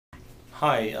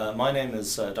Hi, my name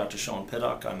is Dr.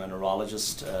 Pittock. I'm a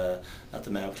neurologist at the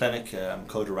Mayo Clinic. I'm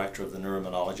co-director of the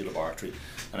Neuromyelitis Laboratory,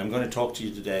 and I'm going to talk to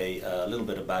you today a little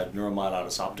bit about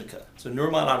Neuromyelitis Optica. So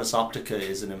Neuromyelitis Optica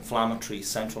is an inflammatory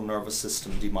central nervous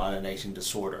system demyelinating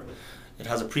disorder. It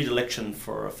has a predilection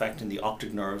for affecting the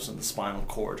optic nerves and the spinal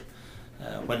cord.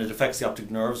 When it affects the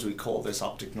optic nerves, we call this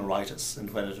optic neuritis,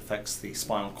 and when it affects the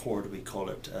spinal cord, we call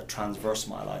it transverse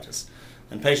myelitis.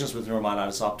 And patients with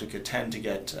neuromyelitis optica tend to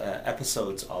get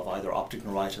episodes of either optic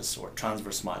neuritis or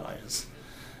transverse myelitis.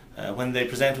 When they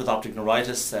present with optic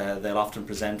neuritis, they'll often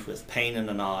present with pain in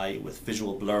an eye, with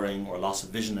visual blurring or loss of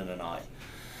vision in an eye.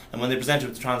 And when they present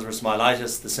with transverse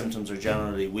myelitis, the symptoms are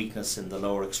generally weakness in the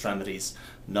lower extremities,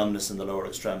 numbness in the lower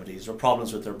extremities, or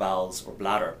problems with their bowels or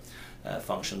bladder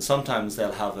function. Sometimes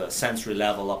they'll have a sensory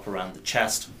level up around the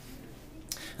chest.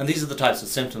 And these are the types of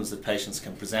symptoms that patients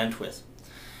can present with.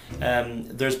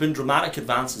 There's been dramatic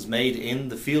advances made in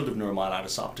the field of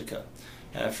neuromyelitis optica.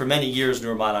 For many years,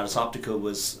 neuromyelitis optica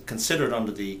was considered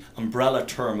under the umbrella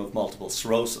term of multiple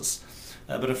sclerosis.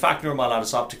 But in fact,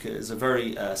 neuromyelitis optica is a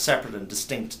very separate and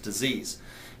distinct disease.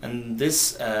 And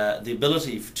this, the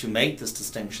ability to make this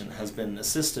distinction has been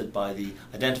assisted by the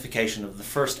identification of the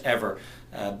first ever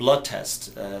blood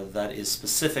test that is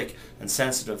specific and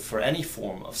sensitive for any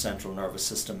form of central nervous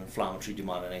system inflammatory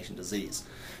demyelinating disease.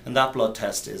 And that blood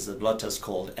test is a blood test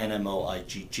called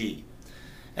NMO-IgG.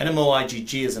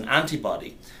 NMO-IgG is an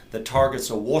antibody that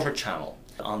targets a water channel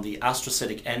on the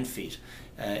astrocytic end feet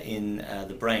in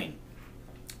the brain.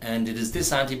 And it is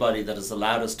this antibody that has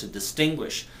allowed us to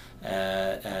distinguish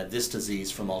this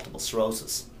disease from multiple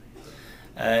sclerosis.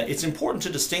 It's important to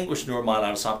distinguish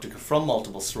neuromyelitis optica from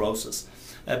multiple sclerosis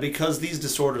because these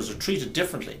disorders are treated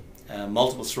differently.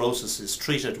 Multiple sclerosis is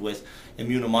treated with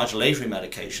immunomodulatory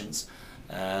medications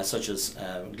such as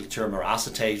glutamate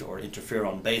acetate or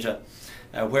interferon beta,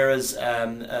 whereas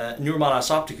neuromyelitis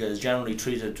optica is generally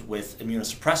treated with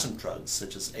immunosuppressant drugs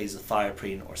such as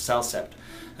azathioprine or Cellcept,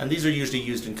 and these are usually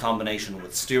used in combination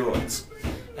with steroids.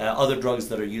 Other drugs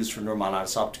that are used for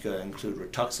neuromyelitis optica include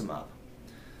rituximab.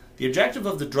 The objective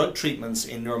of the drug treatments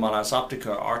in neuromyelitis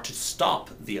optica are to stop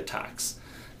the attacks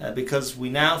because we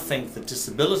now think that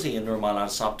disability in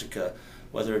neuromyelitis optica,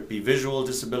 whether it be visual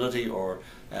disability or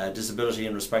disability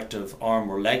in respect of arm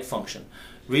or leg function,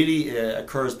 really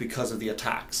occurs because of the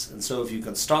attacks. And so if you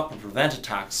can stop and prevent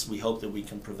attacks, we hope that we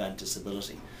can prevent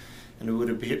disability. And it would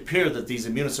appear that these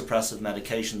immunosuppressive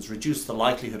medications reduce the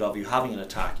likelihood of you having an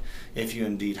attack if you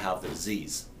indeed have the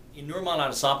disease. In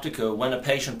neuromyelitis optica, when a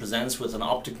patient presents with an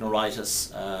optic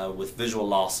neuritis with visual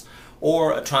loss,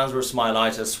 or a transverse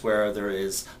myelitis where there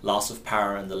is loss of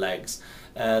power in the legs,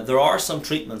 there are some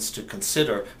treatments to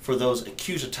consider for those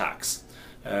acute attacks.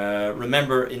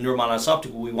 Remember, in neuromyelitis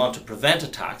optica we want to prevent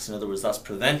attacks, in other words that's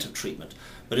preventive treatment,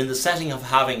 but in the setting of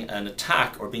having an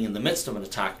attack or being in the midst of an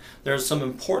attack, there are some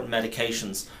important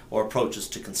medications or approaches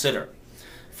to consider.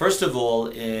 First of all,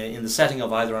 in the setting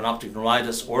of either an optic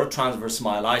neuritis or a transverse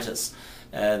myelitis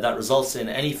that results in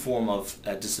any form of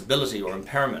disability or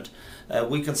impairment,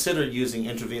 we consider using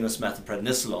intravenous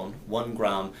methylprednisolone, 1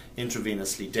 gram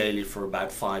intravenously daily for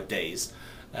about 5 days.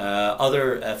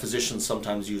 Other physicians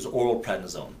sometimes use oral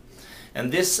prednisone.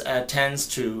 And this tends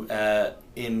to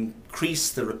increase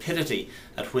the rapidity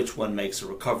at which one makes a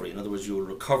recovery. In other words, you will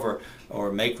recover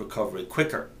or make recovery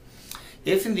quicker.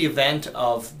 If in the event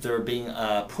of there being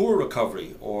a poor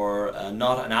recovery or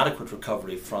not an adequate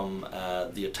recovery from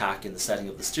the attack in the setting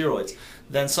of the steroids,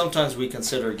 then sometimes we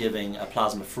consider giving a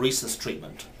plasmapheresis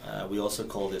treatment. We also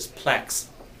call this PLEX.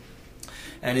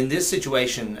 And in this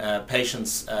situation,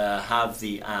 patients have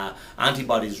the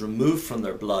antibodies removed from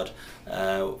their blood.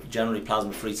 Generally,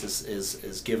 plasmapheresis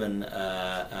is given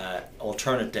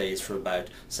alternate days for about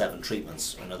 7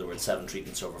 treatments, in other words, 7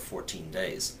 treatments over 14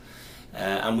 days.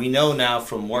 And we know now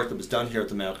from work that was done here at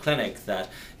the Mayo Clinic that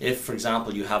if, for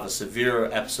example, you have a severe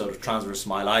episode of transverse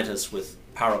myelitis with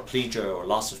paraplegia or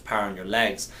loss of power in your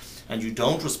legs, and you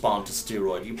don't respond to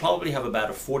steroid, you probably have about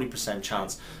a 40%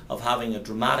 chance of having a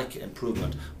dramatic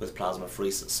improvement with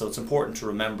plasmapheresis. So it's important to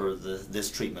remember this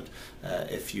treatment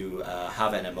if you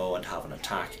have NMO and have an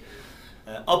attack.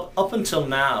 Up until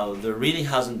now, there really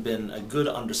hasn't been a good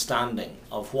understanding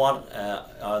of what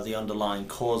are the underlying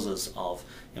causes of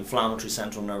inflammatory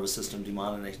central nervous system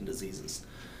demyelinating diseases.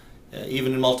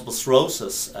 Even in multiple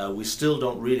sclerosis, we still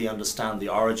don't really understand the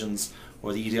origins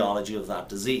or the etiology of that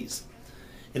disease.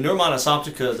 In neuromyelitis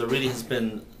optica, there really has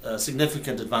been a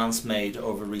significant advance made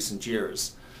over recent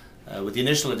years. With the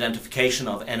initial identification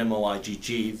of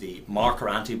NMO-IgG, the marker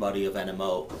antibody of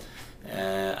NMO,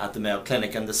 at the Mayo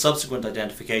Clinic, and the subsequent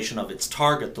identification of its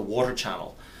target, the water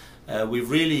channel, we've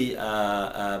really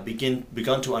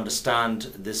begun to understand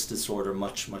this disorder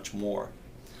much more.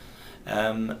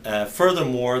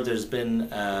 Furthermore, there's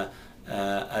been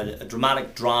a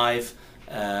dramatic drive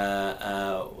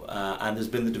and there's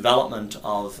been the development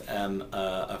of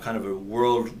a kind of a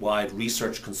worldwide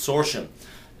research consortium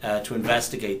to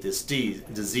investigate this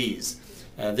disease.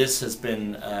 This has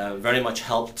been very much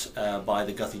helped by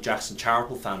the Guthrie Jackson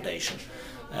Charitable Foundation,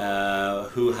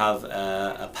 who have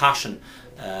a passion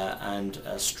and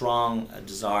a strong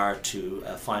desire to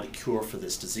find a cure for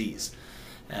this disease.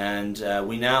 And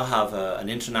we now have an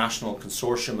international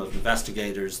consortium of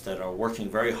investigators that are working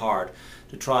very hard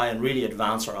to try and really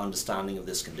advance our understanding of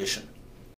this condition.